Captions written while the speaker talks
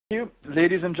Thank you.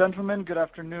 Ladies and gentlemen, good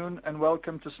afternoon and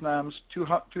welcome to Snam's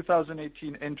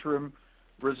 2018 interim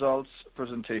results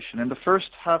presentation. In the first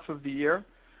half of the year,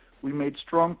 we made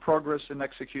strong progress in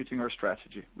executing our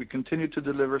strategy. We continued to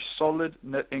deliver solid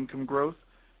net income growth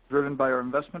driven by our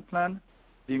investment plan,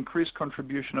 the increased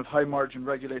contribution of high-margin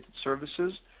regulated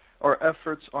services, our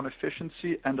efforts on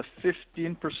efficiency, and a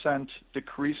 15%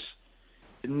 decrease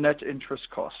in net interest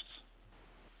costs.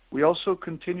 We also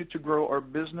continued to grow our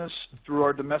business through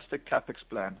our domestic CapEx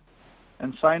plan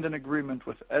and signed an agreement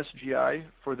with SGI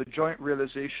for the joint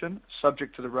realization,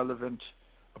 subject to the relevant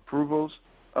approvals,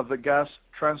 of the gas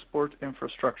transport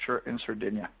infrastructure in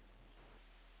Sardinia.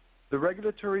 The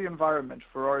regulatory environment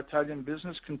for our Italian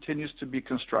business continues to be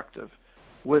constructive,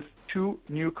 with 2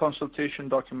 new consultation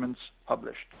documents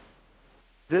published.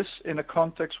 This in a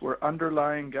context where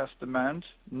underlying gas demand,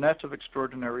 net of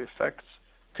extraordinary effects,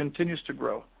 continues to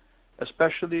grow,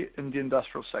 especially in the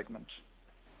industrial segment.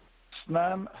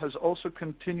 Snam has also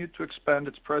continued to expand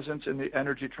its presence in the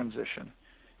energy transition.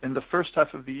 In the first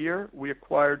half of the year, we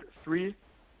acquired 3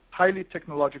 highly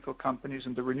technological companies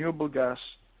in the renewable gas,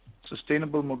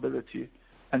 sustainable mobility,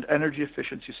 and energy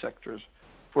efficiency sectors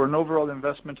for an overall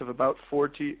investment of about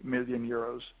 40 million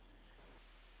euros.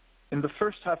 In the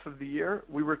first half of the year,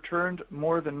 we returned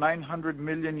more than 900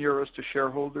 million euros to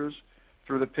shareholders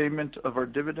through the payment of our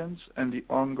dividends and the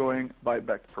ongoing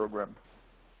buyback program.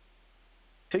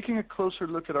 Taking a closer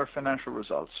look at our financial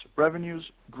results, revenues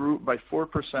grew by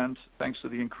 4% thanks to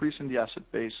the increase in the asset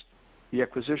base, the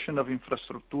acquisition of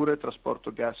Infrastrutture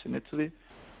Trasporto Gas in Italy,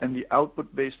 and the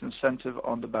output-based incentive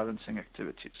on the balancing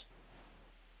activities.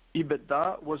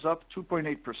 EBITDA was up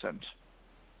 2.8%.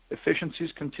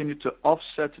 Efficiencies continued to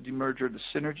offset the merger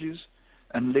synergies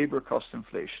and labor cost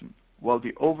inflation, while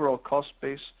the overall cost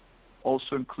base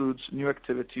also includes new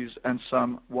activities and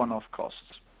some one-off costs.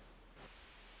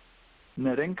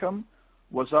 Net income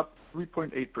was up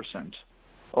 3.8%,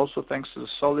 also thanks to the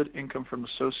solid income from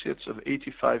associates of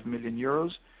 85 million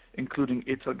euros, including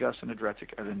Italgas and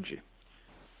Adriatic LNG.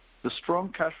 The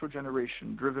strong cash flow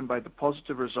generation driven by the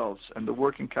positive results and the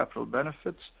working capital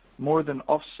benefits more than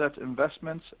offset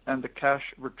investments and the cash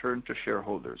returned to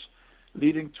shareholders,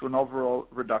 leading to an overall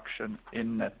reduction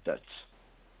in net debts.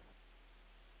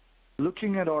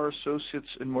 Looking at our associates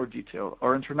in more detail,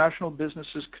 our international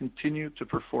businesses continue to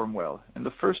perform well. In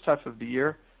the first half of the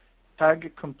year,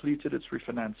 TAG completed its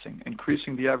refinancing,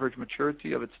 increasing the average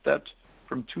maturity of its debt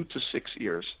from 2 to 6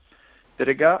 years.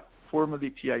 Teréga,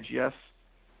 formerly TIGF,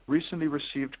 recently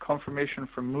received confirmation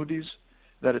from Moody's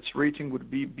that its rating would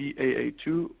be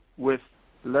Baa2 with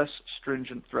less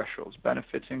stringent thresholds,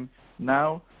 benefiting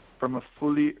now from a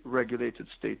fully regulated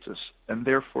status and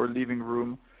therefore leaving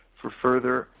room for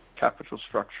further capital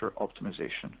structure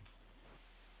optimization.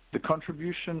 The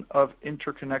contribution of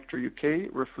Interconnector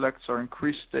UK reflects our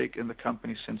increased stake in the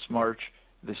company since March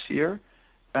this year,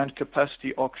 and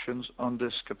capacity auctions on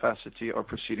this capacity are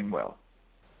proceeding well.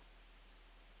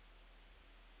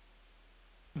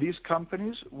 These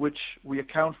companies, which we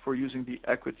account for using the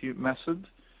equity method,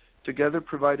 together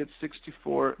provided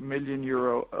 64 million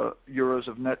euros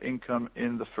of net income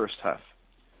in the first half.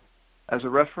 As a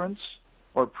reference,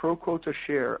 our pro quota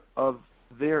share of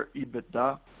their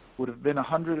EBITDA would have been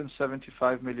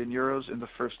 175 million euros in the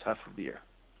first half of the year.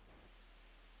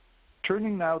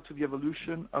 Turning now to the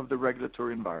evolution of the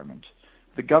regulatory environment.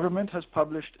 The government has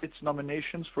published its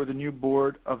nominations for the new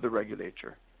board of the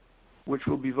regulator, which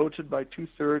will be voted by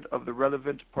 2/3 of the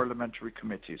relevant parliamentary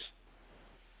committees.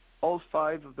 All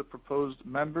 5 of the proposed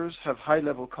members have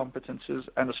high-level competences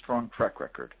and a strong track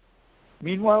record.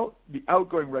 Meanwhile, the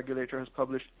outgoing regulator has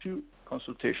published 2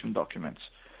 consultation documents.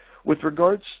 With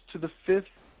regards to the 5th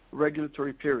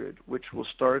regulatory period, which will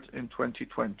start in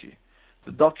 2020,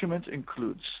 the document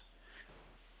includes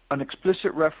an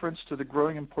explicit reference to the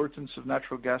growing importance of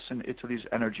natural gas in Italy's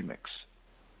energy mix,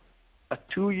 a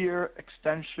 2-year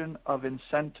extension of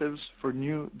incentives for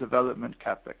new development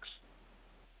CapEx,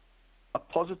 a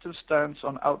positive stance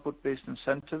on output-based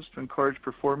incentives to encourage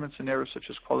performance in areas such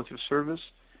as quality of service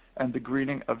and the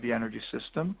greening of the energy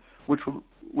system, which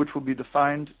will be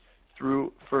defined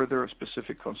through further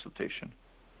specific consultation.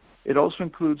 It also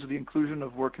includes the inclusion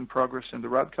of work in progress in the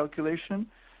RAB calculation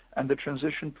and the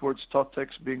transition towards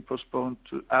TOTEX being postponed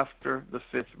to after the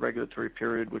 5th regulatory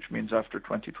period, which means after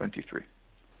 2023.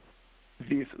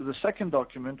 The second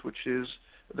document, which is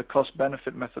the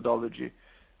cost-benefit methodology,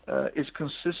 is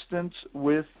consistent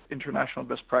with international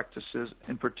best practices,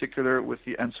 in particular with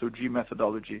the ENSOG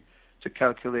methodology, to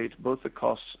calculate both the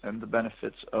costs and the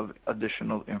benefits of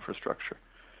additional infrastructure.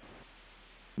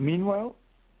 Meanwhile,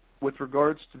 with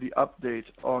regards to the update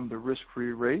on the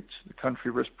risk-free rate, the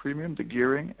country risk premium, the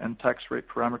gearing, and tax rate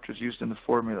parameters used in the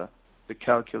formula to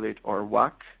calculate our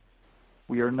WACC,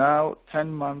 we are now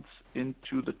 10 months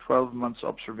into the 12 months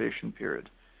observation period,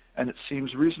 and it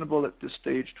seems reasonable at this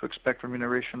stage to expect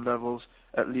remuneration levels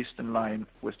at least in line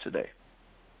with today.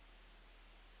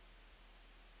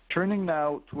 Turning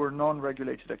now to our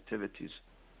non-regulated activities.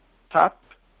 TAP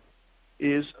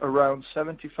is around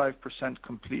 75%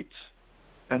 complete,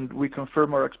 and we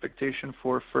confirm our expectation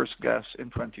for first gas in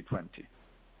 2020.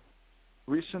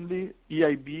 Recently,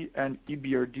 EIB and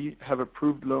EBRD have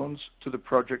approved loans to the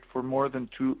project for more than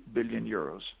 2 billion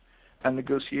euros, and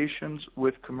negotiations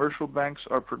with commercial banks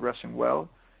are progressing well,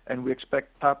 and we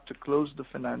expect TAP to close the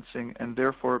financing and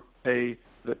therefore pay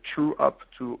the true up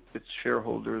to its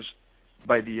shareholders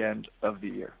by the end of the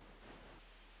year.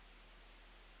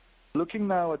 Looking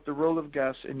now at the role of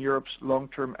gas in Europe's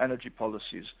long-term energy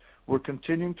policies, we're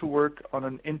continuing to work on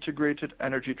an integrated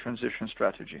energy transition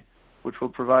strategy, which will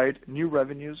provide new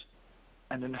revenues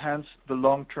and enhance the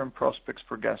long-term prospects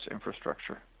for gas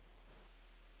infrastructure.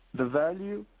 The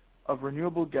value of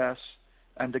renewable gas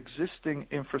and existing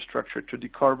infrastructure to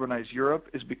decarbonize Europe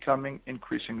is becoming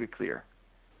increasingly clear.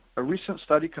 A recent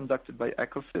study conducted by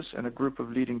Ecofis and a group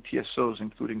of leading TSOs,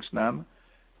 including Snam,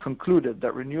 concluded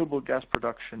that renewable gas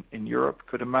production in Europe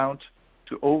could amount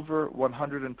to over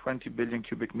 120 billion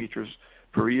cubic meters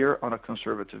per year on a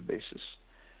conservative basis,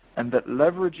 and that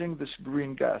leveraging this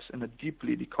green gas in a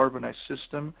deeply decarbonized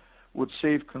system would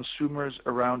save consumers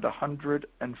around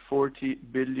 140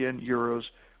 billion euros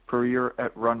per year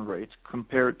at run rate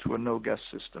compared to a no-gas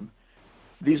system.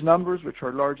 These numbers, which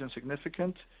are large and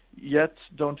significant, yet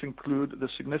don't include the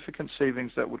significant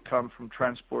savings that would come from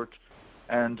transport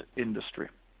and industry.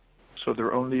 So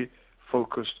they're only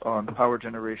focused on power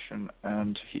generation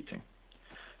and heating.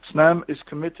 Snam is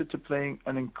committed to playing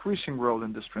an increasing role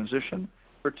in this transition,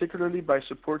 particularly by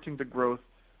supporting the growth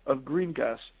of green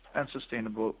gas and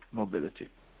sustainable mobility.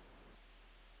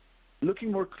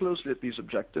 Looking more closely at these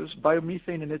objectives,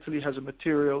 biomethane in Italy has a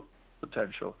material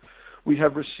potential. We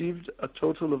have received a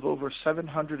total of over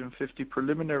 750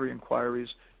 preliminary inquiries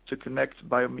to connect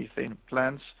biomethane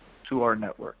plants to our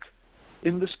network.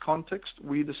 In this context,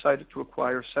 we decided to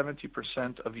acquire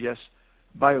 70% of Yes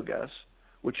Biogas,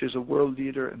 which is a world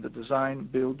leader in the design,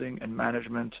 building, and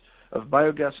management of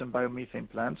biogas and biomethane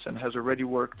plants and has already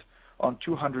worked on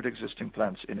 200 existing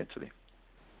plants in Italy.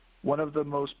 One of the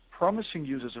most promising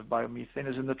uses of biomethane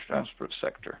is in the transport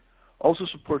sector, also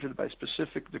supported by a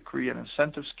specific decree and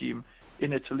incentive scheme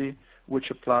in Italy,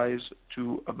 which applies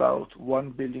to about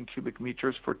 1 billion cubic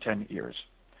meters for 10 years.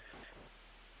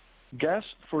 Gas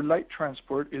for light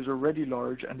transport is already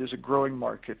large and is a growing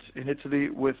market in Italy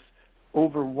with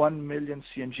over 1 million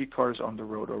CNG cars on the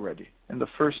road already. In the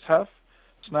first half,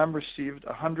 Snam received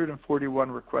 141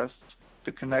 requests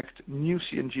to connect new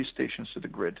CNG stations to the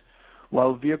grid,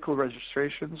 while vehicle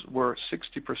registrations were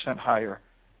 60% higher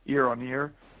year on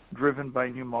year, driven by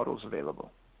new models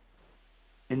available.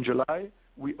 In July,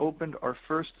 we opened our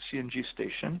first CNG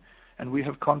station, and we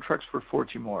have contracts for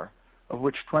 40 more, of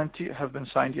which 20 have been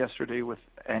signed yesterday with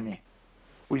Eni.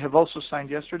 We have also signed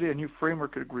yesterday a new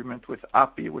framework agreement with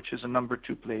API, which is a number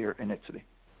 2 player in Italy.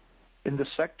 In the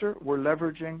sector, we're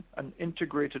leveraging an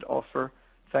integrated offer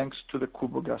thanks to the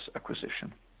Cubogas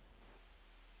acquisition.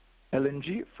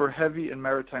 LNG for heavy and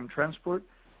maritime transport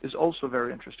is also a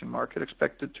very interesting market,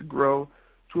 expected to grow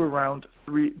to around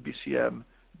 3 BCM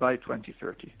by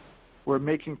 2030. We're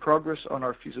making progress on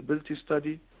our feasibility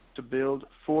study to build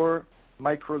 4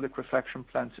 micro-liquefaction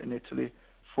plants in Italy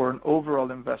for an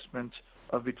overall investment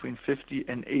of between 50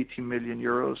 and 80 million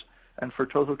euros and for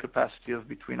total capacity of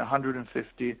between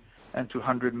 150 and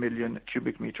 200 million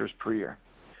cubic meters per year.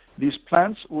 These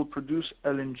plants will produce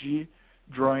LNG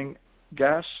drawing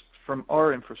gas from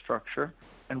our infrastructure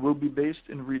and will be based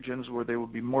in regions where they will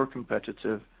be more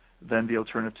competitive than the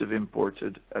alternative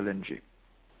imported LNG.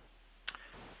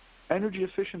 Energy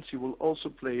efficiency will also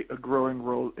play a growing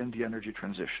role in the energy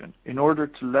transition. In order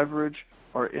to leverage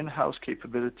our in-house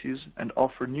capabilities and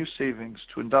offer new savings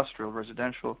to industrial,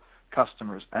 residential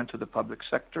customers and to the public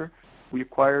sector, we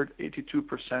acquired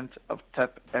 82% of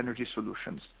TEP Energy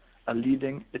Solutions, a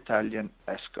leading Italian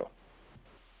ESCO.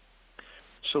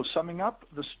 So summing up,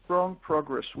 the strong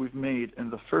progress we've made in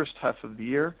the first half of the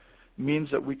year means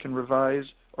that we can revise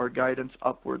our guidance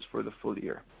upwards for the full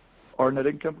year. Our net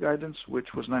income guidance,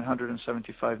 which was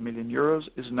 975 million euros,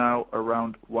 is now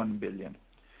around 1 billion.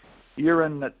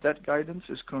 Year-end net debt guidance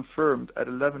is confirmed at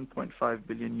 11.5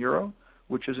 billion euro,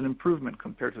 which is an improvement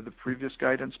compared to the previous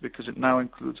guidance because it now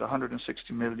includes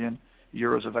 160 million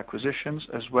euros of acquisitions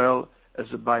as well as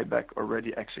a buyback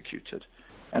already executed,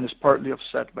 and is partly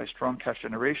offset by strong cash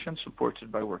generation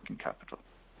supported by working capital.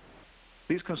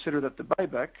 Please consider that the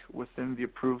buyback within the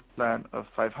approved plan of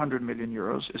 500 million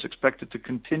euros is expected to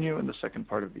continue in the second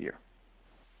part of the year.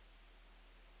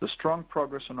 The strong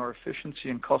progress on our efficiency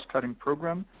and cost-cutting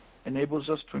program enables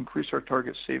us to increase our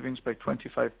target savings by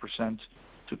 25%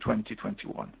 to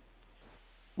 2021.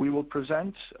 We will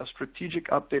present a strategic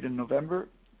update in November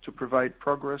to provide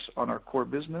progress on our core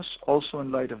business, also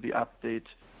in light of the update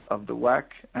of the WACC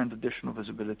and additional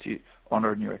visibility on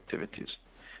our new activities.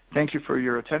 Thank you for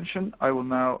your attention. I will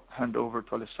now hand over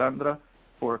to Alessandra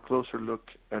for a closer look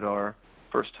at our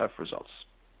first half results.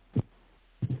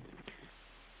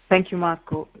 Thank you,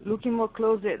 Marco. Looking more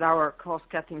closely at our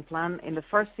cost-cutting plan, in the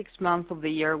first 6 months of the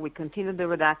year, we continued the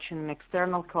reduction in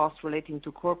external costs relating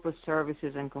to corporate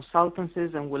services and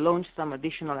consultancies, and we launched some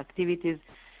additional activities,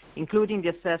 including the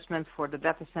assessment for the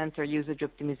data center usage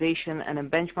optimization and a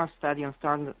benchmark study on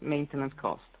standard maintenance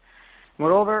costs.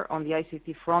 Moreover, on the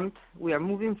ICT front, we are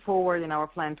moving forward in our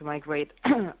plan to migrate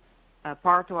a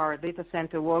part of our data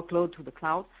center workload to the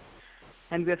cloud,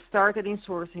 and we have started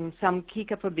insourcing some key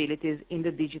capabilities in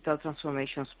the digital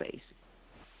transformation space.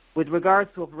 With regards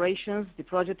to operations, the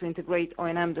project to integrate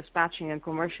O&M dispatching and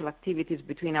commercial activities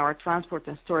between our transport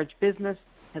and storage business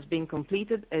has been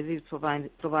completed, as is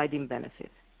providing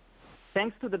benefits.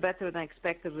 Thanks to the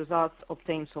better-than-expected results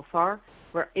obtained so far,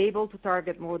 we're able to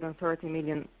target more than 30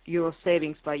 million euro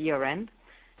savings by year-end,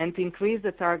 and to increase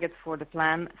the target for the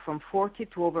plan from 40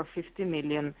 to over 50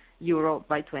 million euro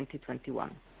by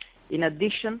 2021. In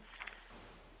addition,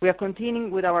 we are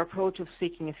continuing with our approach of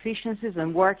seeking efficiencies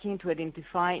and working to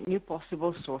identify new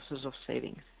possible sources of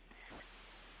savings.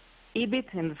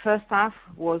 EBIT in the first half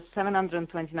was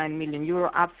 729 million euro,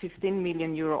 up 15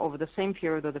 million euro over the same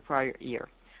period of the prior year.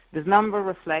 This number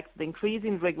reflects the increase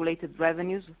in regulated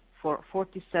revenues for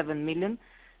 47 million,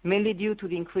 mainly due to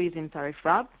the increase in tariff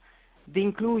RAB, the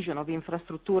inclusion of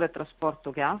Infrastrutture e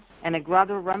Trasporto Gas, and a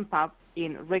gradual ramp-up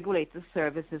in regulated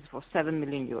services for 7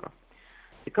 million euro.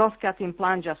 The cost-cutting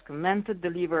plan just commented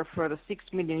delivered further 6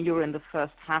 million euro in the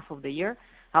first half of the year,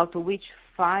 out of which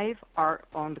 5 are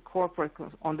on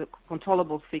the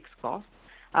controllable fixed costs,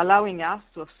 allowing us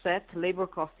to offset labor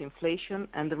cost inflation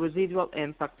and the residual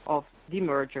impact of the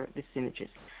merger dyssynergies.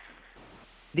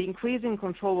 The increase in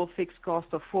controllable fixed cost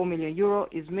of 4 million euro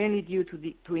is mainly due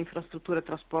to Infrastrutture e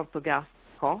Trasporto Gas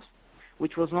cost,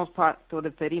 which was not part of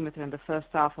the perimeter in the first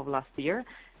half of last year,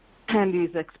 and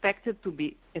is expected to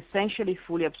be essentially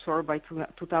fully absorbed by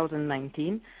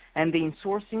 2019, and the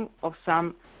insourcing of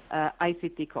some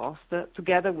ICT costs,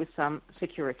 together with some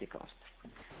security costs.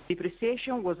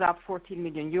 Depreciation was up 14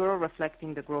 million euro,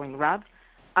 reflecting the growing RAB.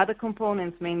 Other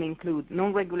components mainly include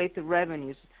non-regulated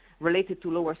revenues related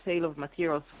to lower sale of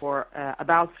materials for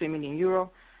about 3 million euro,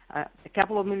 a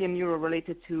couple of million euro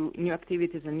related to new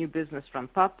activities and new business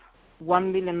ramp-up,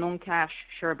 1 million non-cash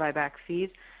share buyback fees,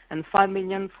 and 5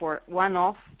 million for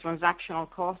one-off transactional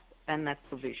costs and net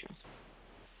provisions.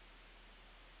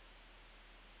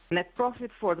 Net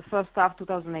profit for the first half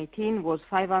 2018 was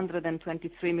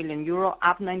 523 million euro,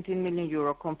 up 19 million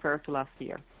euro compared to last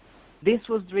year. This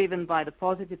was driven by the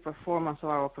positive performance of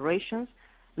our operations,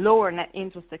 lower net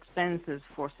interest expenses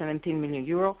for 17 million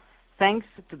euro, thanks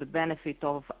to the benefit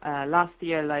of last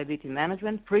year liability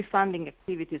management, pre-funding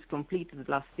activities completed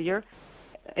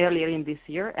earlier in this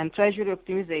year, and treasury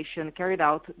optimization carried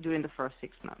out during the first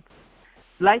 6 months.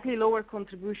 Slightly lower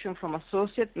contribution from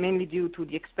associates, mainly due to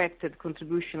the expected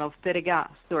contribution of Teréga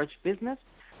storage business,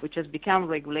 which has become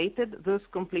regulated, thus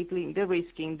completely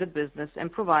de-risking the business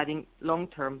and providing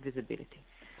long-term visibility.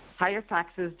 Higher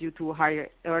taxes due to higher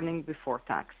earnings before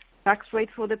tax. Tax rate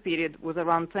for the period was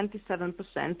around 27%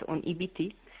 on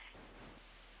EBT.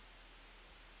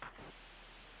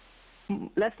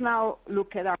 Let's now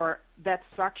look at our debt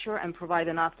structure and provide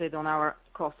an update on our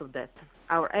cost of debt.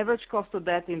 Our average cost of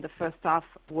debt in the first half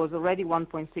was already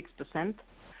 1.6%,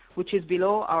 which is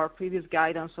below our previous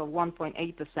guidance of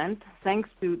 1.8%, thanks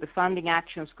to the funding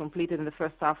actions completed in the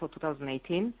first half of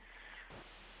 2018,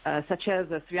 such as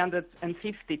the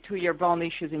 350 two-year bond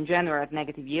issues in January at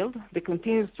negative yield, the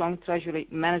continued strong treasury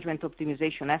management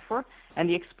optimization effort, and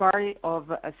the expiry of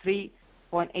a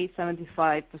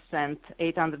 3.875%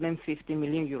 850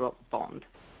 million euro bond.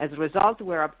 As a result,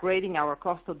 we're upgrading our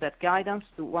cost of debt guidance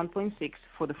to 1.6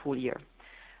 for the full year.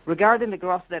 Regarding the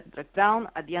gross debt breakdown,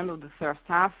 at the end of the first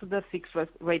half, the fixed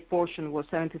rate portion was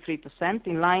 73%,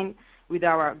 in line with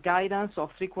our guidance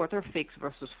of three-quarter fixed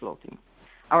versus floating.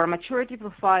 Our maturity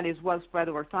profile is well spread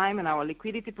over time, and our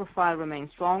liquidity profile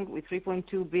remains strong, with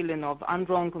 3.2 billion of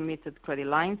undrawn committed credit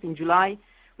lines. In July,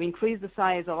 We increased the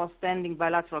size of outstanding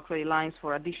bilateral credit lines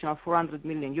for additional 400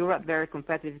 million euro at very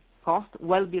competitive cost,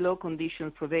 well below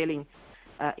conditions prevailing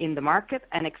in the market,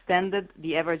 and extended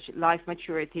the average life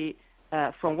maturity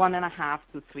from 1.5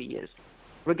 to 3 years.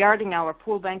 Regarding our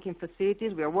pool banking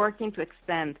facilities, we are working to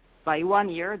extend by 1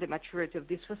 year the maturity of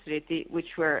this facility,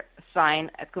 which were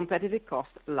signed at competitive cost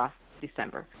last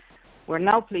December. We're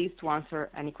now pleased to answer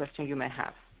any question you may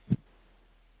have.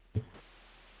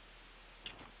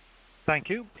 Thank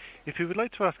you. If you would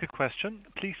like to ask a question,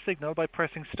 please signal by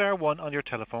pressing star 1 on your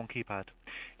telephone keypad.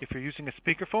 If you're using a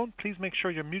speakerphone, please make sure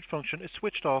your mute function is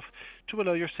switched off to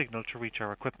allow your signal to reach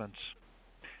our equipment.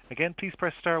 Again, please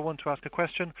press star 1 to ask a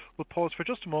question. We'll pause for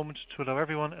just a moment to allow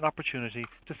everyone an opportunity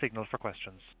to signal for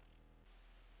questions.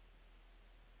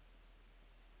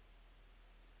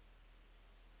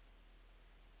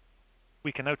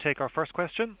 We can now take our first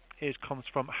question. It comes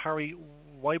from Harry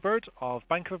Wyburd of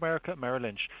Bank of America Merrill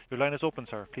Lynch. Your line is open,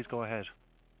 sir. Please go ahead.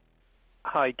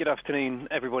 Hi, good afternoon,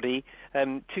 everybody.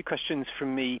 2 questions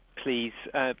from me, please.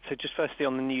 So just firstly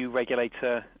on the new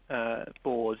regulator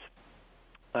board,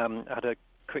 I had a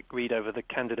quick read over the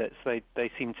candidates.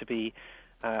 They seem to be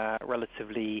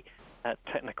relatively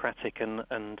technocratic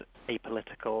and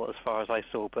apolitical as far as I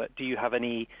saw, but do you have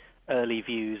any early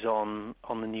views on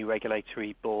the new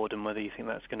regulatory board and whether you think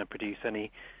that's going to produce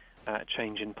any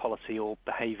change in policy or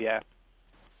behaviour?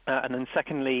 And then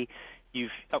secondly,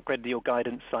 you've upgraded your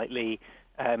guidance slightly.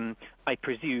 I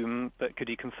presume, but could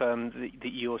you confirm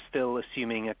that you're still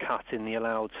assuming a cut in the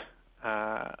allowed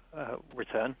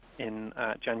return in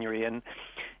January? And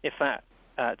if that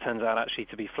turns out actually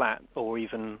to be flat or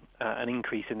even an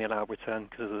increase in the allowed return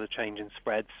because of the change in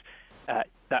spreads,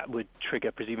 that would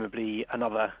trigger presumably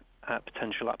another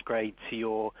potential upgrade to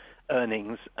your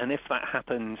earnings. And if that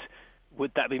happens,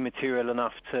 would that be material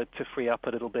enough to free up a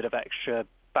little bit of extra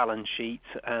balance sheet?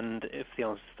 And if the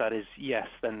answer to that is yes,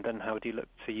 then how would you look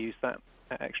to use that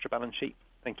extra balance sheet?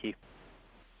 Thank you.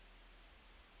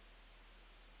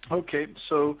 Okay,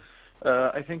 so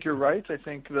I think you're right. I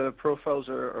think the profiles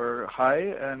are high,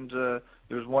 and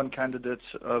there's one candidate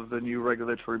of the new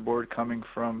regulatory board coming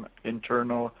from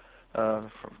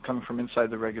coming from inside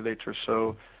the regulator.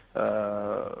 So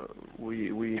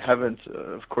we haven't,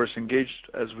 of course, engaged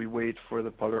as we wait for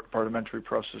the parliamentary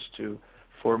process to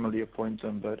formally appoint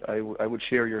them. But I would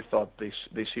share your thought.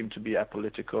 They seem to be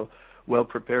apolitical, well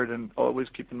prepared, and always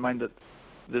keep in mind that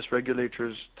this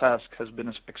regulator's task has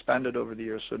been expanded over the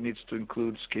years, so it needs to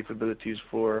include capabilities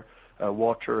for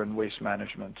water and waste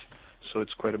management. So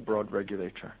it's quite a broad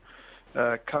regulator.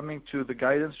 Coming to the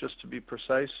guidance, just to be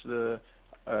precise, the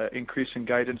increase in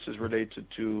guidance is related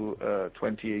to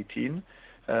 2018.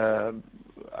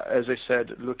 As I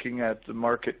said, looking at the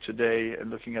market today and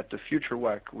looking at the future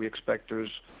WACC, we expect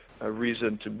there's a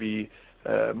reason to be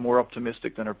more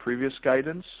optimistic than our previous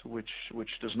guidance, which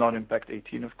does not impact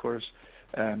 18, of course.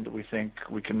 And we think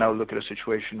we can now look at a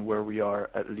situation where we are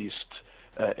at least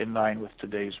in line with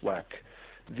today's WACC.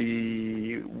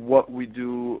 What we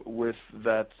do with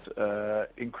that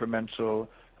incremental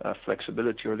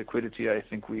flexibility or liquidity, I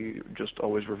think we just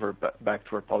always revert back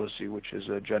to our policy, which is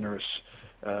a generous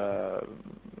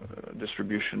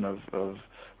distribution of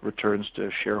returns to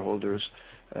shareholders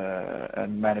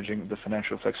and managing the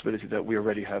financial flexibility that we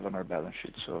already have on our balance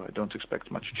sheet. So I don't expect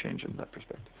much change in that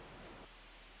perspective.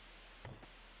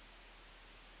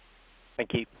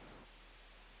 Thank you.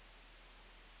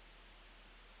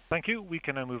 Thank you. We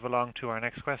can now move along to our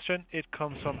next question. It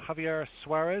comes from Javier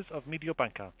Suarez of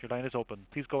Mediobanca. Your line is open.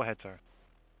 Please go ahead, sir.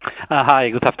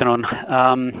 Hi, good afternoon.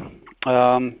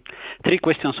 3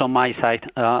 questions on my side,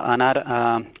 and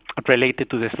are related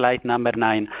to the slide number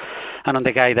 9 and on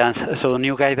the guidance. So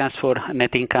new guidance for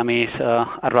net income is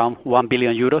around 1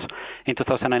 billion euros in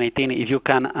 2018. If you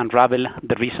can unravel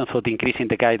the reason for the increase in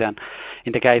the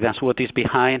guidance, what is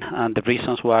behind and the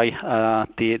reasons why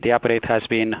the upgrade has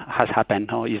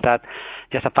happened? Or is that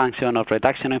just a function of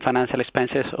reduction in financial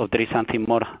expenses, or there is something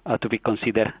more to be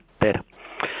considered there?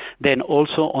 Then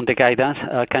also on the guidance,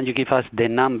 can you give us the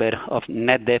number of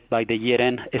net debt by the year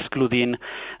end, excluding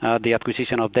the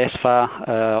acquisition of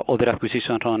DESFA, other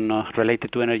acquisitions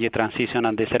related to energy transition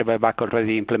and the share buyback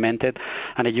already implemented,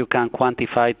 and if you can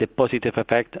quantify the positive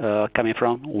effect coming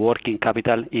from working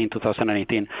capital in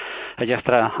 2018. I just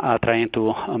trying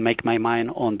to make my mind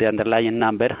on the underlying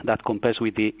number that compares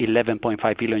with the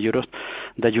 11.5 billion euros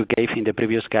that you gave in the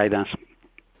previous guidance.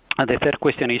 And the third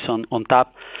question is on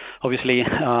TAP. Obviously,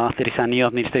 there is a new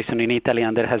administration in Italy,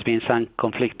 and there has been some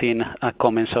conflicting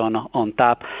comments on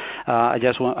TAP. I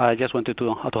just wanted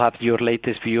to have your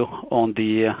latest view on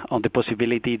the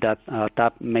possibility that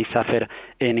TAP may suffer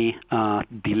any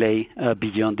delay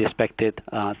beyond the expected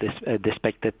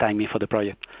timing for the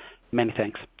project. Many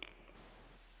thanks.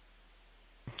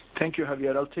 Thank you,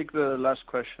 Javier. I'll take the last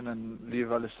question and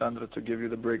leave Alessandro to give you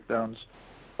the breakdowns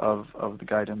of the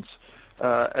guidance.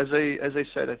 As I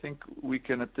said, I think we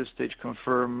can at this stage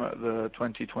confirm the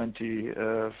 2020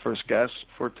 first gas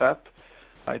for TAP.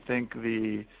 I think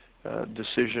the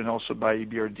decision also by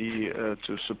EBRD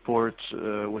to support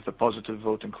with a positive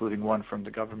vote, including one from the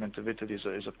government of Italy,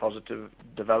 is a positive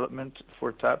development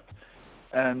for TAP.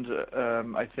 And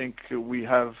I think we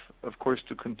have, of course,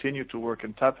 to continue to work,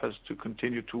 and TAP has to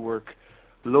continue to work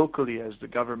locally, as the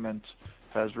government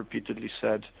has repeatedly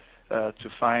said, to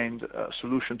find a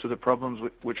solution to the problems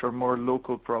which are more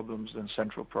local problems than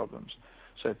central problems.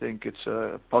 So I think it's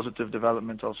a positive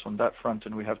development also on that front,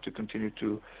 and we have to continue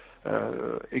to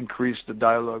increase the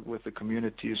dialogue with the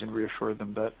communities and reassure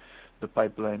them that the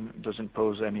pipeline doesn't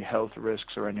pose any health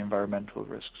risks or any environmental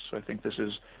risks. So I think this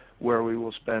is where we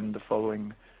will spend the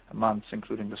following months,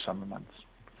 including the summer months.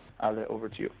 Ale, over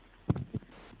to you.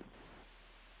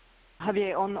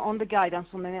 Javier, on the guidance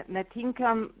on the net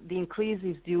income, the increase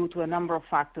is due to a number of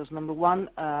factors. Number one,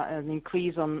 an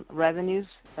increase on revenues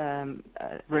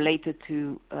related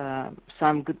to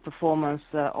some good performance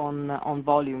on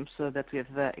volumes that we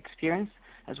have experienced,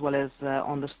 as well as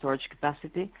on the storage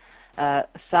capacity.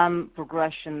 Some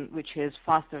progression which is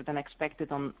faster than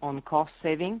expected on cost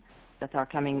saving that are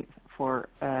coming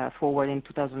forward in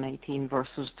 2018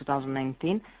 versus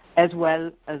 2019, as well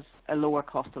as a lower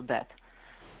cost of debt.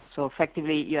 So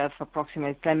effectively, you have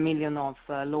approximately 10 million of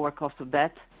lower cost of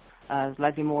debt,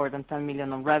 slightly more than 10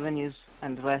 million on revenues,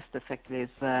 and the rest effectively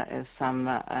is some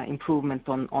improvement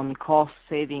on cost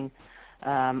saving,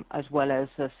 as well as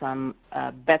some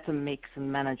better mix and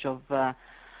manage of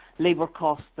labor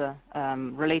cost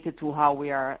related to how we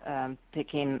are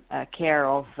taking care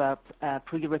of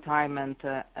pre-retirement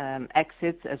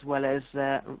exits, as well as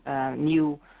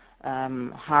new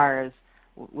hires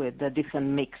with a different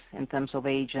mix in terms of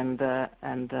age and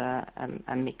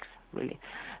mix, really.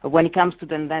 When it comes to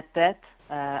the net debt,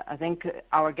 I think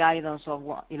our guidance of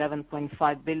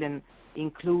 11.5 billion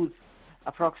includes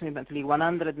approximately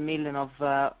 100 million of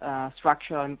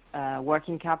structural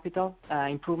working capital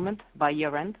improvement by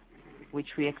year end,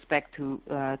 which we expect to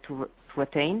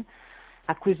retain.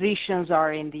 Acquisitions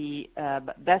are in the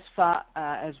DESFA,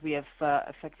 as we have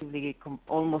effectively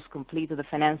almost completed the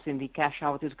financing. The cash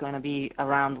out is going to be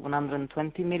around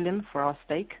 120 million for our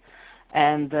stake.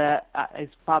 And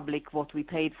it's public what we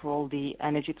paid for all the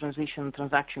energy transition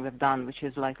transaction we've done, which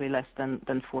is likely less than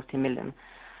 40 million.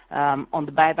 On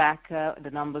the buyback,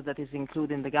 the number that is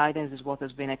included in the guidance is what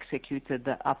has been executed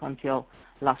up until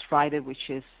last Friday, which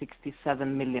is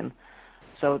 67 million.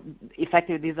 So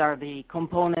effectively, these are the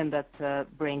components that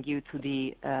bring you to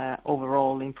the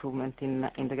overall improvement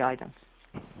in the guidance.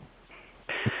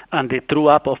 And the true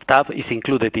up of TAP is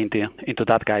included into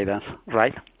that guidance,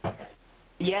 right?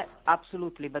 Yeah,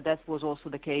 absolutely. But that was also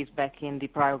the case back in the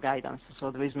prior guidance, so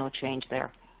there is no change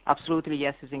there. Absolutely,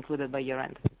 yes, it's included by year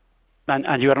end.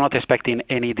 And you are not expecting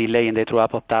any delay in the true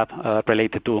up of TAP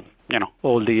related to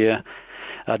all the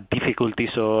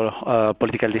difficulties or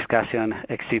political discussion,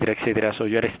 etc., etc. So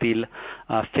you are still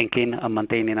thinking and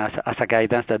maintaining as a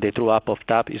guidance that the true up of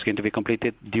TAP is going to be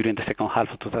completed during the second half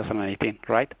of 2018,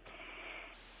 right?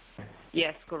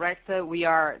 Yes, correct. We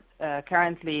are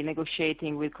currently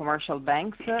negotiating with commercial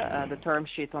banks the term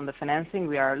sheet on the financing.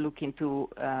 We are looking to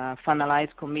finalize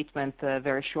commitment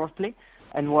very shortly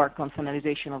and work on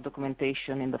finalization of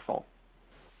documentation in the fall.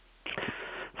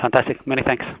 Fantastic. Many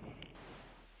thanks.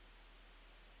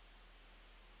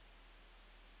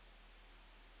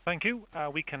 Thank you.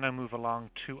 We can now move along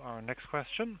to our next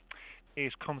question.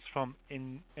 It comes from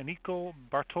Enrico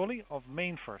Bartoli of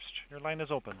MainFirst. Your line is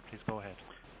open. Please go ahead.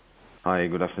 Hi,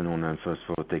 good afternoon, and first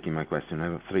for taking my question.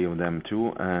 I have three of them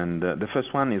too, and the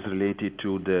first one is related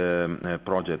to the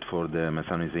project for the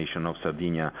methanization of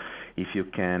Sardinia. If you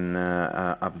can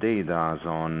update us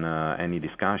on any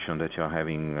discussion that you're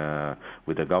having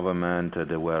with the government.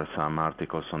 There were some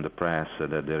articles on the press that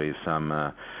there is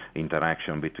some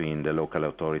interaction between the local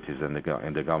authorities and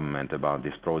the government about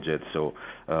this project. So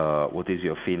what is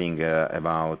your feeling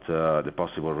about the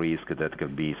possible risk that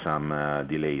could be some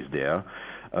delays there?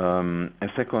 A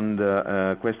second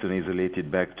question is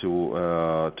related back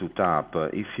to TAP.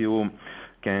 If you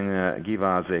can give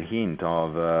us a hint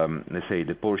of, let's say,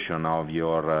 the portion of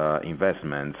your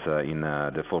investments in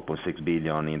the 4.6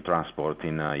 billion in transport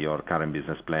in your current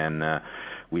business plan,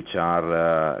 which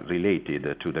are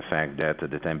related to the fact that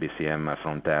the 10 BCM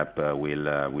from TAP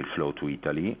will flow to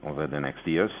Italy over the next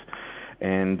years.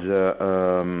 And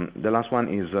the last one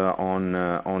is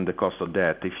on the cost of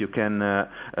debt. If you can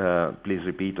please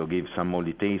repeat or give some more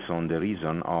details on the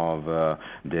reason of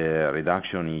the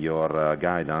reduction in your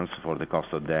guidance for the cost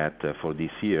of debt for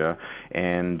this year,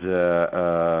 and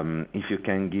if you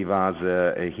can give us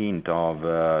a hint of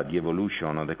the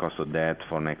evolution of the cost of debt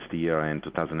for next year and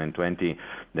 2020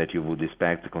 that you would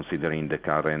expect considering the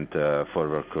current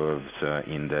forward curves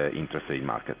in the interest rate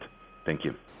market. Thank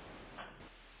you.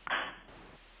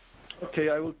 Okay,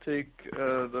 I will take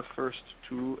the first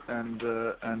two and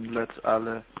let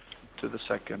Ale to the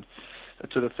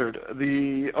third.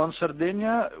 On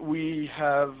Sardinia, we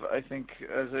have, I think,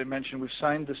 as I mentioned, we've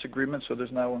signed this agreement, so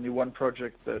there's now only one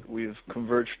project that we've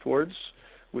converged towards,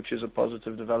 which is a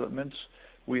positive development.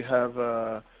 We have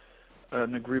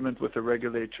an agreement with the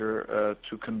regulator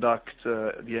to conduct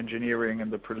the engineering and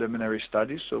the preliminary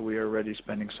studies, so we are already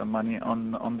spending some money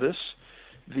on this.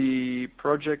 The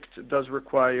project does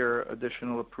require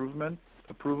additional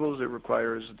approvals. It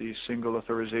requires the single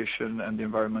authorization and the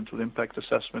environmental impact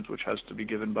assessment, which has to be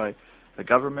given by the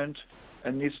government,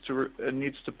 and needs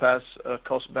to pass a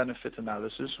cost-benefit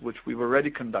analysis, which we've already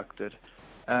conducted.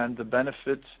 And the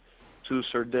benefit to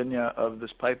Sardinia of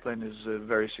this pipeline is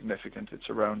very significant. It's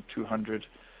around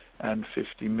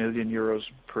 250 million euros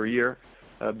per year,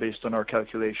 based on our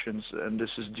calculations, and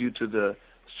this is due to the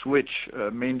switch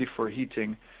mainly for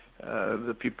heating.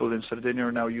 The people in Sardinia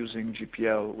are now using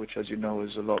GPL, which, as you know,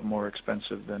 is a lot more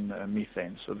expensive than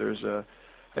methane. So there's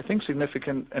I think,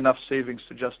 significant enough savings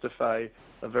to justify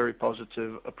a very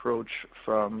positive approach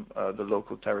from the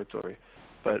local territory.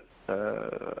 But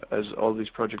as all these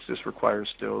projects, this requires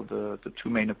still the two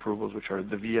main approvals, which are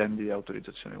the VIA and the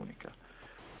Autorizzazione Unica.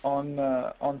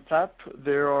 On TAP,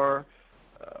 there are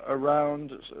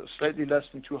around slightly less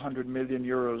than 200 million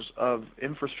euros of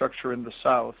infrastructure in the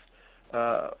south,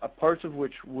 a part of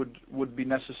which would be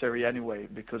necessary anyway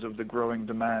because of the growing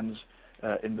demands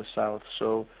in the south.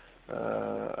 So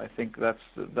I think that's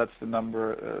the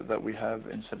number that we have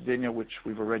in Sardinia, which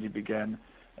we've already began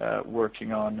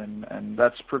working on, and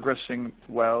that's progressing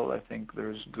well. I think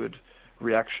there's good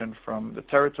reaction from the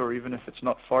territory, even if it's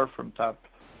not far from TAP,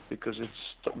 because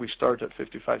we start at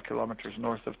 55 kilometers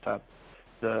north of TAP.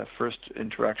 The first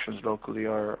interactions locally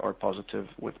are positive,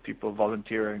 with people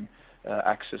volunteering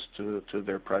access to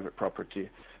their private property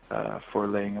for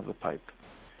laying of the pipe.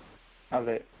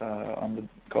 Ale, on the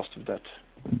cost of debt.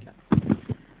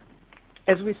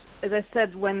 As I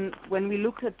said, when we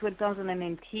look at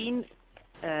 2019,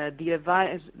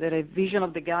 the revision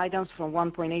of the guidance from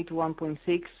 1.8 to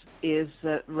 1.6 is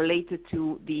related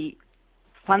to the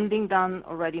funding done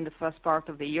already in the first part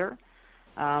of the year,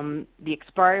 the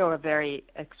expiry of a very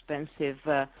expensive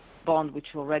bond, which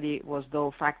already was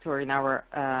though factor in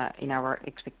our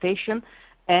expectation,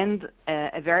 and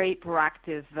a very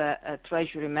proactive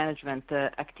treasury management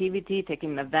activity,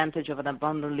 taking advantage of an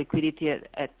abundant liquidity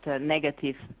at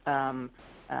negative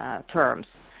terms.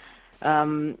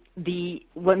 When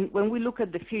we look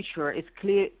at the future, it's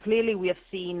clearly we have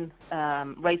seen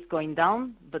rates going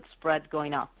down, but spread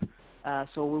going up.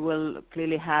 So we will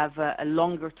clearly have a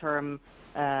longer-term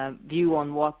view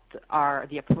on what are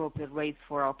the appropriate rates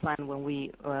for our plan when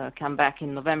we come back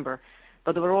in November.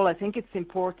 But overall, I think it's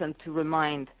important to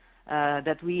remind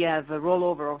that we have a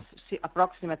rollover of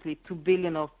approximately 2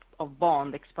 billion of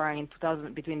bond expiring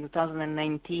in between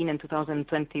 2019 and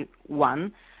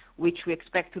 2021, which we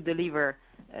expect to deliver,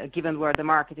 given where the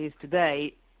market is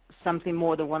today, something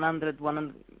more than 100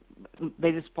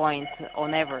 basis points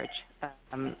on average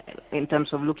in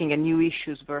terms of looking at new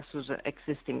issues versus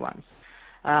existing ones.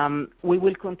 We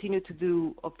will continue to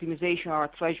do optimization of our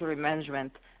treasury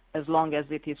management as long as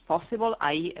it is possible,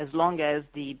 i.e. as long as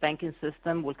the banking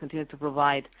system will continue to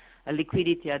provide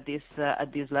liquidity at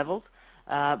these levels,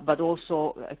 but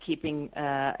also keeping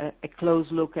a close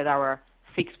look at our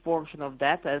fixed portion of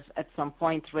debt, as at some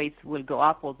point rates will go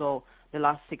up, although the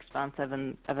last 6 months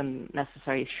haven't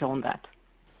necessarily shown that.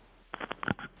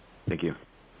 Thank you.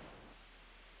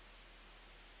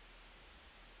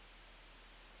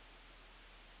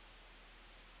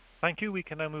 Thank you. We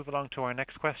can now move along to our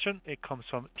next question. It comes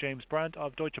from James Brand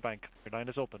of Deutsche Bank. Your line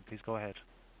is open. Please go ahead.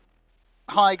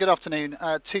 Hi, good afternoon.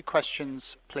 Two questions,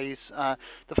 please.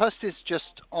 The first is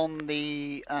just on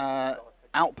the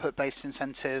output-based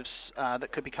incentives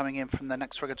that could be coming in from the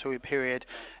next regulatory period.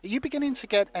 Are you beginning to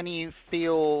get any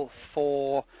feel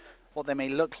for what they may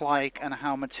look like, and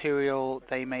how material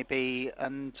they may be.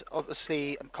 And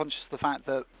obviously, I'm conscious of the fact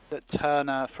that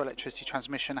Turner for electricity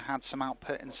transmission had some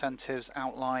output incentives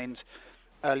outlined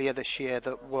earlier this year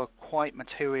that were quite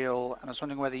material, and I was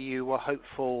wondering whether you were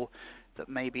hopeful that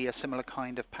maybe a similar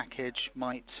kind of package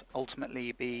might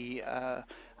ultimately be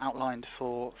outlined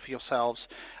for yourselves.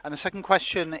 And the second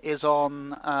question is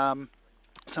on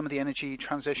some of the energy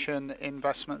transition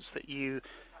investments that you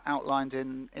outlined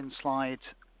in slide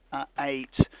 8.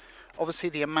 Obviously,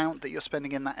 the amount that you're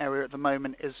spending in that area at the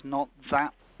moment is not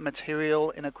that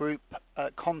material in a group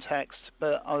context,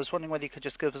 but I was wondering whether you could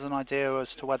just give us an idea as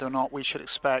to whether or not we should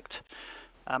expect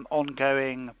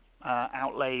ongoing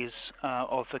outlays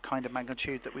of the kind of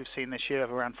magnitude that we've seen this year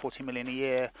of around 40 million a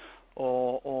year,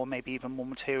 or maybe even more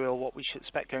material, what we should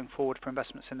expect going forward for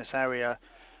investments in this area.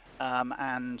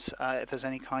 And if there's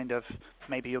any kind of,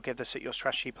 maybe you'll give this at your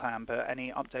strategy plan, but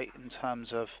any update in terms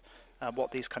of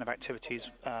what these kind of activities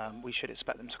we should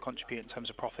expect them to contribute in terms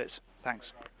of profits. Thanks.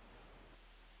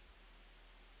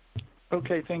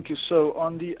 Okay, thank you. So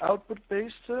on the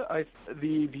output-based,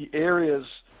 the areas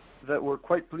that we're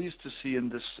quite pleased to see in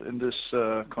this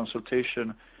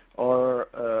consultation are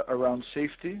around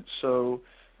safety. So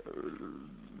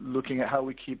looking at how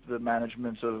we keep the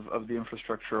management of the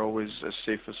infrastructure always as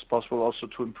safe as possible, also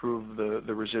to improve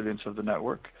the resilience of the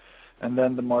network. And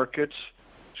then the markets,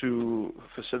 to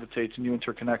facilitate new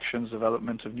interconnections,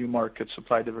 development of new markets,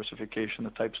 supply diversification, the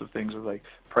types of things of like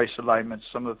price alignment,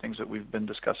 some of the things that we've been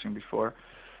discussing before.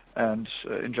 And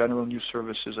in general, new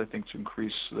services, I think, to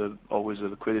increase always the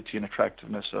liquidity and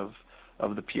attractiveness of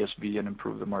the PSB and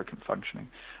improve the market functioning.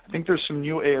 I think there's some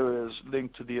new areas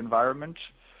linked to the environment,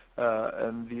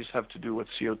 and these have to do with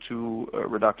CO2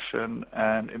 reduction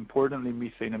and, importantly,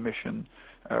 methane emission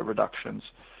reductions.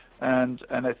 And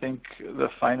I think the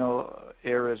final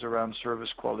area is around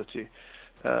service quality.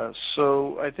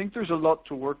 So I think there's a lot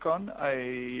to work on.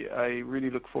 I really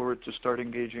look forward to start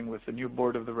engaging with the new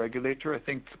board of the regulator. I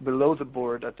think below the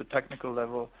board, at the technical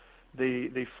level,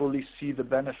 they fully see the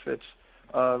benefits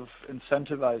of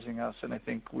incentivizing us, and I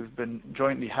think we've been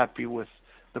jointly happy with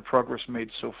the progress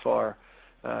made so far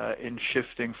in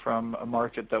shifting from a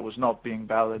market that was not being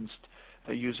balanced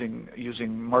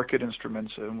using market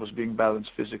instruments and was being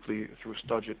balanced physically through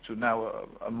Stodget to now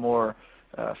a more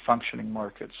functioning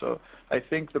market. So I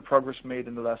think the progress made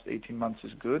in the last 18 months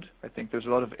is good. I think there's a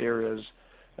lot of areas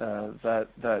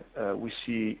that we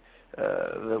see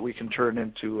that we can turn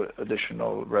into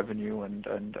additional revenue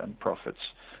and profits.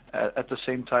 At the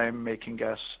same time, making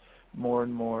gas more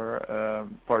and more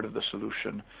part of the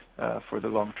solution for the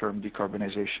long-term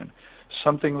decarbonization.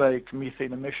 Something like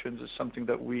methane emissions is something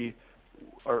that we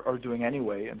are doing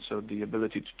anyway, and so the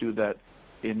ability to do that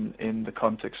in the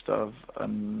context of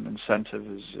an incentive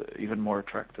is even more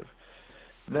attractive.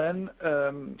 Then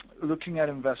looking at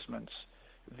investments.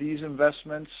 These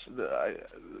investments,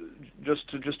 just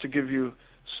to give you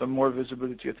some more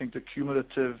visibility, I think the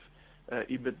cumulative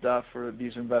EBITDA for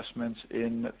these investments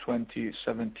in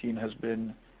 2017 has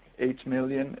been 8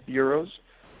 million euros.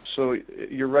 So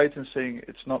you're right in saying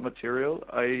it's not material.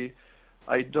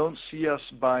 I don't see us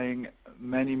buying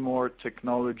many more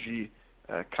technology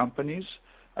companies.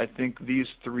 I think these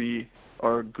three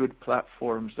are good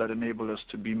platforms that enable us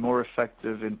to be more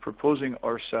effective in proposing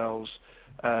ourselves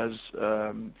as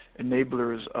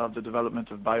enablers of the development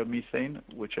of biomethane,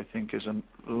 which I think is a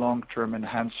long-term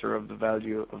enhancer of the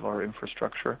value of our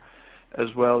infrastructure, as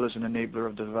well as an enabler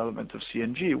of the development of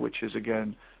CNG, which is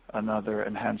again another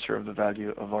enhancer of the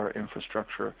value of our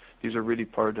infrastructure. These are really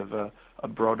part of a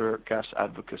broader gas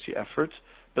advocacy effort,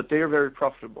 but they are very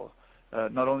profitable,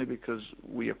 not only because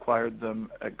we acquired them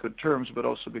at good terms, but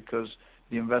also because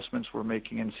the investments we're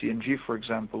making in CNG, for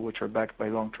example, which are backed by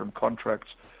long-term contracts,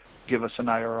 give us an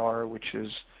IRR which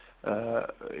is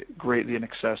greatly in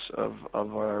excess of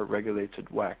our regulated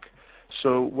WACC.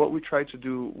 So what we try to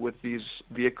do with these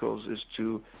vehicles is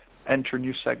to enter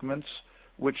new segments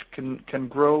which can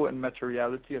grow in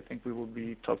materiality. I think we will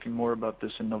be talking more about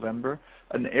this in November.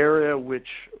 An area which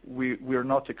we are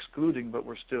not excluding but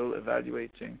we're still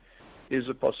evaluating is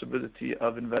a possibility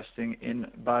of investing in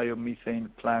biomethane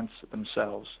plants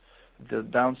themselves. The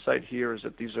downside here is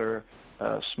that these are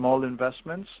small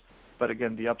investments, but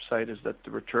again, the upside is that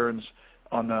the returns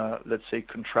on a, let's say,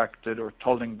 contracted or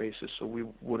tolling basis, so we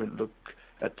wouldn't look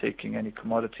at taking any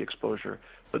commodity exposure,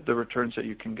 but the returns that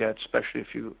you can get, especially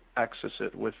if you access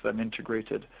it with an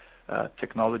integrated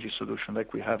technology solution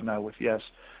like we have now with Yes,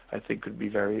 I think could be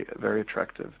very, very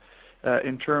attractive.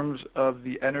 In terms of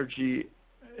the energy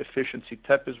efficiency,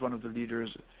 TEP is one of the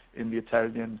leaders in the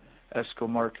Italian ESCO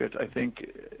market. I think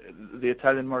the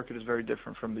Italian market is very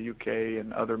different from the UK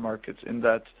and other markets in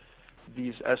that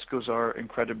these ESCOs are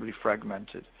incredibly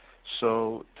fragmented.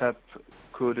 So TEP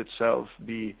could itself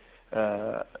be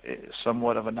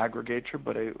somewhat of an aggregator,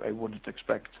 but I wouldn't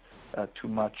expect too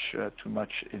much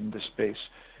in this space.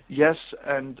 Yes,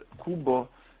 and Kubo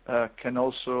can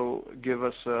also give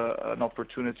us an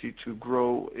opportunity to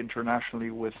grow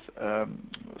internationally with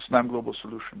Snam Global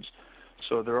Solutions.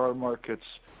 So there are markets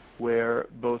where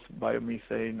both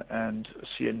biomethane and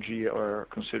CNG are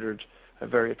considered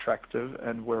very attractive,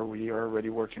 and where we are already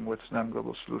working with Snam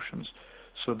Global Solutions.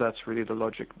 So that's really the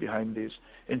logic behind these.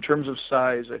 In terms of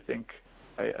size, I think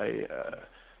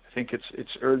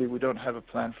it's early. We don't have a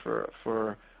plan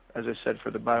for, as I said,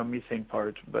 for the biomethane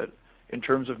part. But in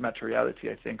terms of materiality,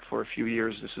 I think for a few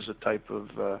years this is a type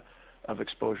of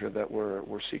exposure that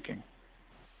we're seeking.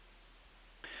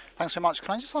 Thanks so much.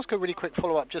 Can I just ask a really quick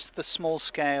follow-up? Just the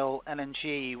small-scale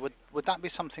LNG, would that be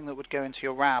something that would go into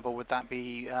your RAB, or would that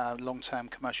be long-term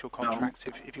commercial contracts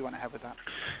if you went ahead with that?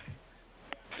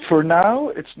 For now,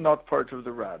 it's not part of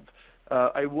the RAB.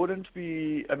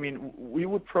 We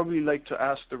would probably like to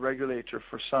ask the regulator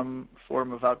for some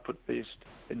form of output-based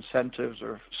incentives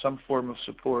or some form of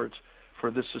support for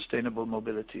this sustainable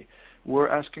mobility. We're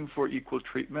asking for equal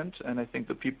treatment, and I think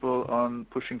the people on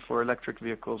pushing for electric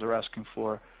vehicles are asking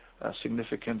for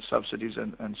significant subsidies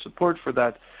and support for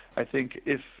that. I think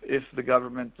if the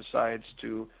government decides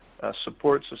to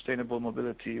support sustainable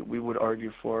mobility, we would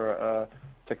argue for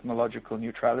technological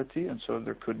neutrality, and so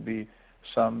there could be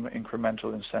some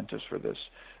incremental incentives for this.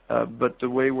 But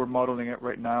the way we're modeling it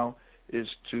right now is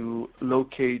to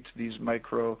locate these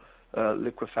micro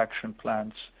liquefaction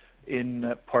plants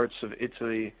in parts of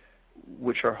Italy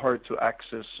which are hard to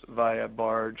access via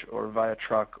barge or via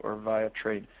truck or via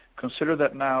train. Consider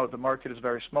that now the market is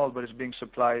very small, but it's being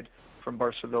supplied from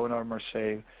Barcelona or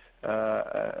Marseille,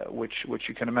 which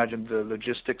you can imagine the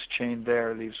logistics chain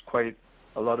there leaves quite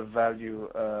a lot of value,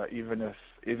 even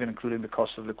including the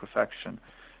cost of liquefaction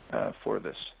for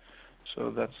this.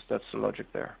 So that's the logic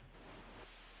there.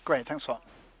 Great, thanks a lot.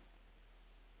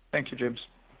 Thank you, James.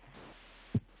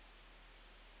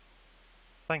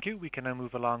 Thank you. We can now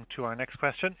move along to our next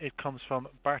question. It comes from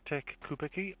Bartek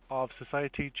Kubicki of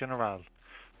Societe Generale.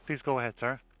 Please go ahead,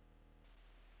 sir.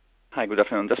 Hi, good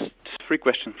afternoon. Just 3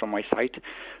 questions from my side.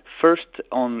 First,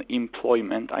 on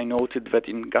employment, I noted that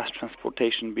in gas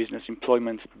transportation business,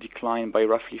 employment declined by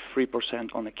roughly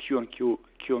 3% on a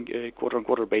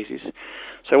quarter-on-quarter basis.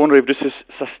 So I wonder if this is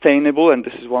sustainable, and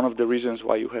this is one of the reasons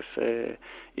why you have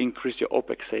increased your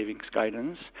OPEX savings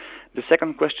guidance. The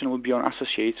second question would be on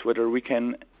associates, whether we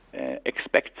can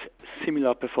expect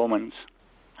similar performance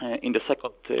in the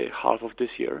second half of this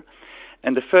year.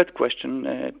 And the third question,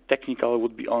 technical,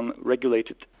 would be on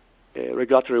regulatory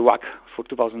WACC for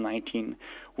 2019.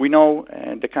 We know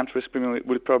the country's premium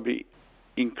will probably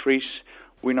increase.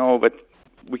 We know that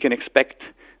we can expect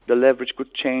the leverage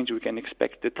could change. We can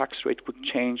expect the tax rate could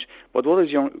change. But what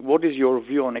is your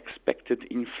view on expected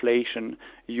inflation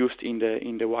used in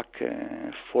the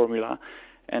WACC formula,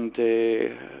 and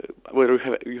whether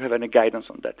you have any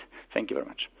guidance on that? Thank you very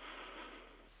much.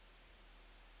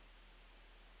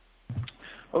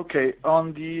 Okay,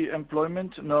 on the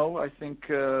employment, no, I think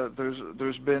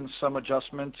there's been some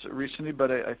adjustment recently, but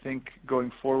I think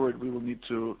going forward we will need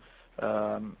to.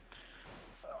 I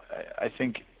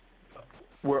think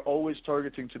we're always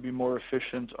targeting to be more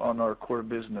efficient on our core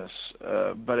business,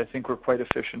 but I think we're quite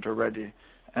efficient already.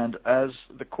 And as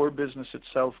the core business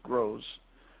itself grows,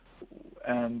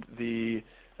 and the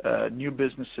new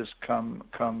businesses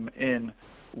come in,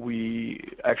 we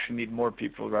actually need more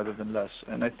people rather than less.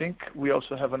 And I think we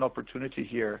also have an opportunity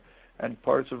here, and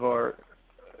parts of our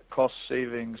cost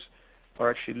savings are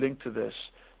actually linked to this.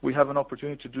 We have an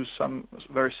opportunity to do some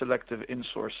very selective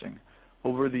insourcing.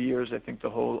 Over the years, I think the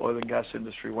whole oil and gas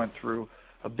industry went through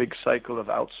a big cycle of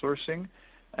outsourcing.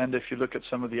 And if you look at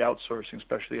some of the outsourcing,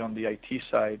 especially on the IT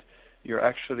side, you're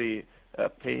actually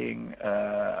paying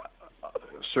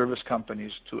service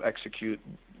companies to execute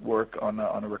work on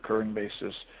a recurring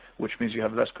basis, which means you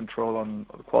have less control on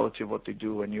the quality of what they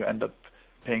do, and you end up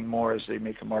paying more as they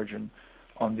make a margin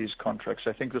on these contracts.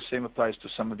 I think the same applies to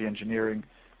some of the engineering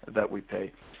that we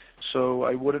pay. So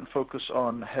I wouldn't focus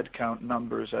on headcount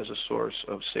numbers as a source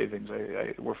of savings.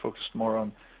 We're focused more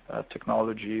on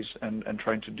technologies and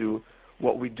trying to do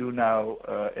what we do now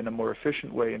in a more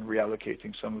efficient way, and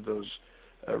reallocating some of those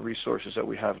resources that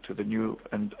we have to the new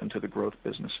and to the growth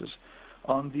businesses.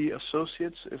 On the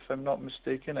associates, if I'm not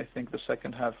mistaken, I think the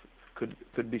second half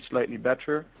could be slightly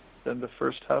better than the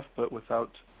first half, but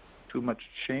without too much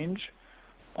change.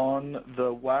 On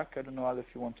the WACC, I don't know, Al, if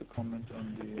you want to comment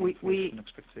on the inflation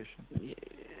expectation.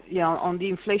 Yeah, on the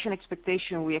inflation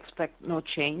expectation, we expect no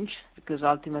change because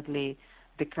ultimately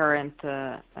the current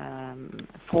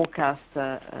forecasts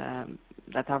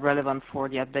that are relevant for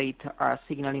the update are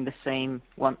signaling the same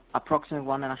approximately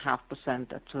 1.5%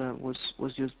 that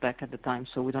was used back at the time.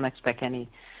 So we don't expect any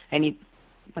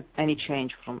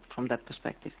change from that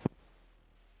perspective.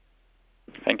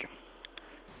 Thank you.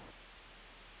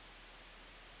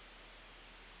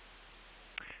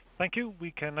 Thank you. We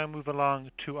can now move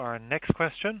along to our next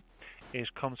question. It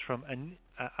comes from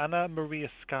Anna Maria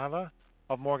Scala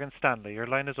of Morgan Stanley. Your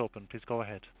line is open. Please go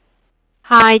ahead.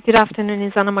 Hi, good afternoon.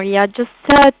 It's Anna Maria. Just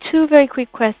two very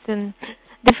quick questions.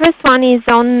 The first one is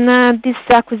on these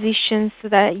acquisitions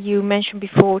that you mentioned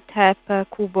before, TEP,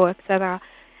 Kubo, etc.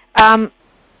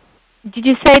 Did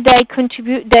you say they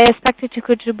expected to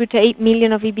contribute 8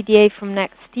 million of EBITDA from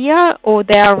next year, or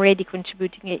they are already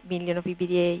contributing 8 million of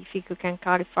EBITDA, if you can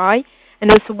clarify? And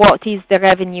also, what is the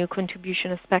revenue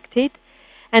contribution expected?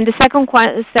 And the second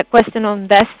question on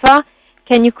DESFA,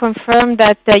 can you confirm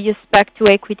that you expect to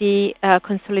equity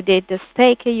consolidate the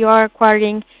stake you are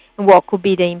acquiring, and what could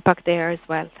be the impact there as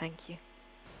well? Thank you.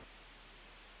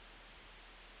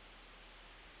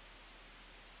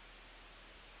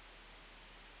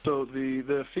 So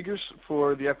the figures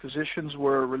for the acquisitions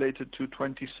were related to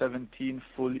 2017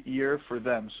 full year for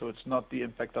them. So it's not the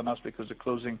impact on us because the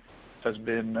closing has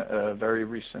been very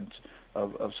recent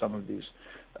of some of these.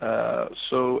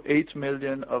 So 8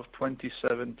 million of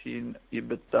 2017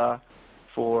 EBITDA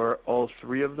for all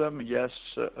three of them. Yes,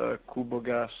 Kubo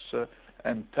Gas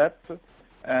and TEP.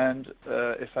 And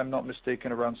if I'm not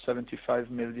mistaken, around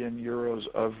 75 million euros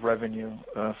of revenue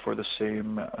for the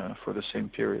same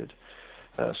period.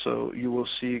 So you will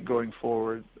see going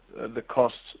forward the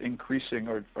costs increasing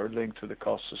or linked to the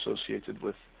costs associated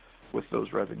with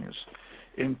those revenues.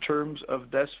 In terms of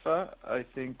DESFA, I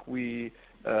think we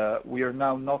are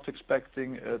now not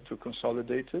expecting to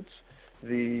consolidate it.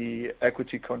 The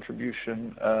equity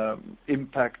contribution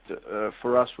impact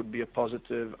for us would be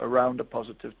around a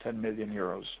positive 10 million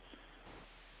euros.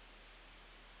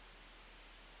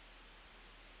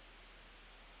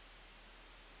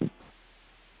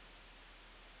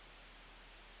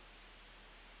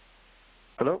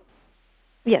 Hello?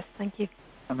 Yes, thank you.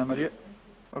 Anna Maria?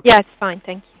 Okay. Yeah, it's fine.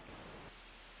 Thank you.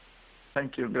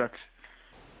 Thank you. Grazie.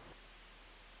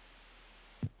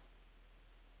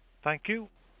 Thank you.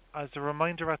 As a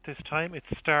reminder at this time, it's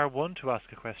star one to ask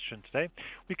a question today.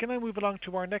 We can now move along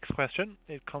to our next question.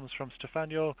 It comes from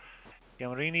Stefano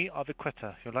Gammarini of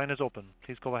Equita. Your line is open.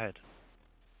 Please go ahead.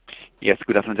 Yes,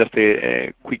 good afternoon. Just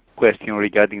a quick question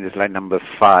regarding the slide number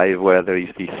 5, where there is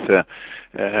this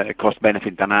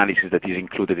cost-benefit analysis that is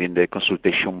included in the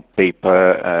consultation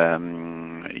paper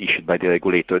issued by the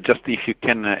regulator. Just if you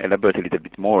can elaborate a little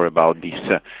bit more about this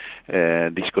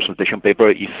consultation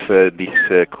paper, if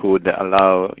this could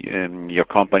allow your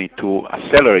company to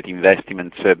accelerate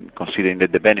investments, considering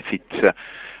that the benefits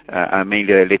are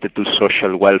mainly related to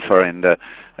social welfare and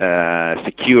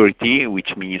security,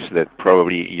 which means that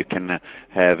probably you can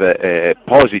have a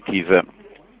positive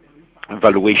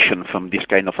valuation from this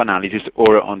kind of analysis,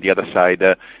 or on the other side,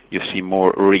 you see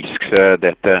more risks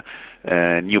that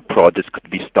new projects could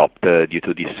be stopped due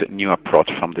to this new approach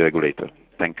from the regulator.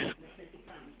 Thanks.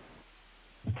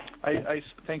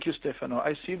 Thank you, Stefano.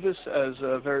 I see this as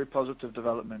a very positive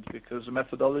development because the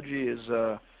methodology is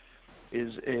a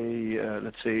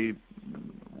let's say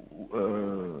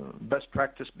best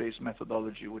practice-based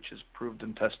methodology, which is proved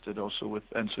and tested also with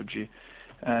ENSOG.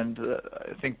 And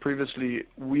I think previously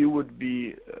we would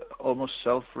be almost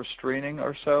self-restraining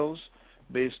ourselves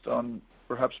based on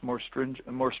perhaps more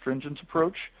stringent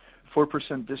approach.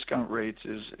 4% discount rate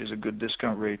is a good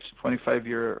discount rate.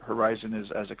 25-year horizon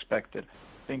is as expected.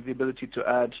 I think the ability to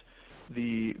add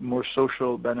the more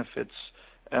social benefits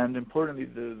and importantly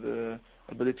the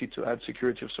ability to add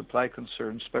security of supply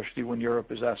concerns, especially when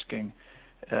Europe is asking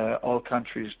all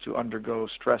countries to undergo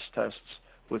stress tests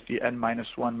with the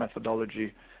N-1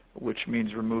 methodology, which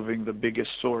means removing the biggest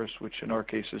source, which in our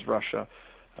case is Russia.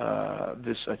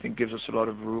 This, I think, gives us a lot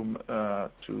of room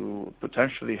to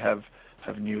potentially have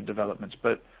new developments.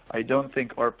 But I don't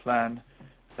think our plan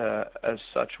as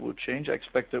such will change. I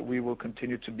expect that we will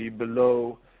continue to be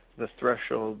below the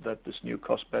threshold that this new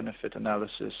cost-benefit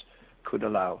analysis could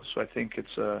allow. So I think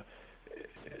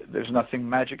there's nothing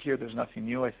magic here. There's nothing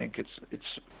new. I think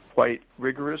it's quite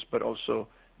rigorous, but also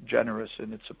generous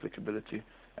in its applicability,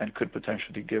 and could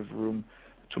potentially give room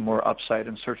to more upside.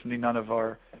 And certainly none of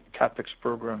our capex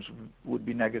programs would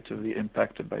be negatively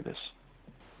impacted by this.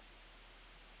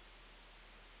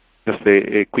 Just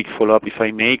a quick follow-up, if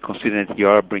I may, considering that you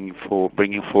are bringing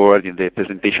forward in the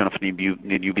presentation of the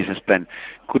new business plan,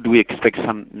 could we expect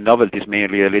some novelties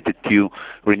mainly related to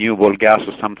renewable gas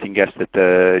or something else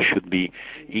that should be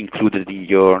included in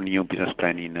your new business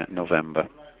plan in November?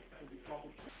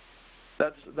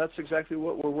 That's exactly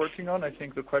what we're working on. I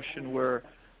think the question we're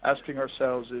asking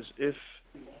ourselves is if,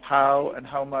 how, and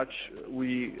how much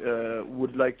we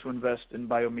would like to invest in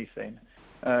biomethane.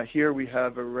 Here we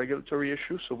have a regulatory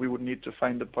issue, so we would need to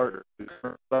find a partner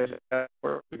to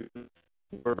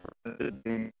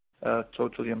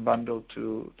totally unbundled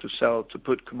to sell, to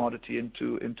put commodity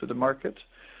into the market.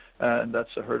 And that's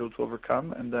a hurdle to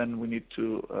overcome. And then we need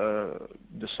to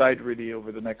decide really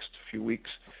over the next few weeks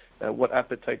what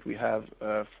appetite we have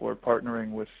for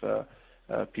partnering with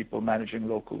people managing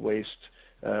local waste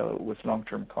with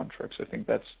long-term contracts. I think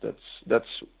that's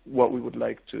what we would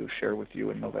like to share with you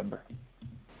in November.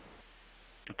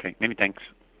 Okay, many thanks.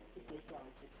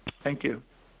 Thank you.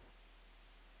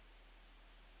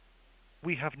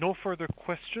 We have no further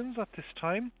questions at this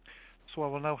time, so I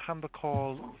will now hand the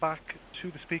call back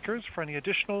to the speakers for any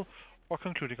additional or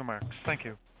concluding remarks. Thank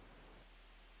you.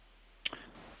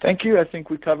 Thank you. I think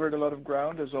we covered a lot of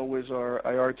ground. As always, our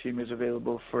IR team is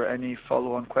available for any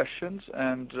follow-on questions,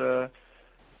 and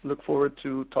look forward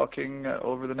to talking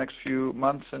over the next few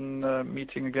months and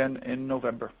meeting again in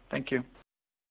November. Thank you.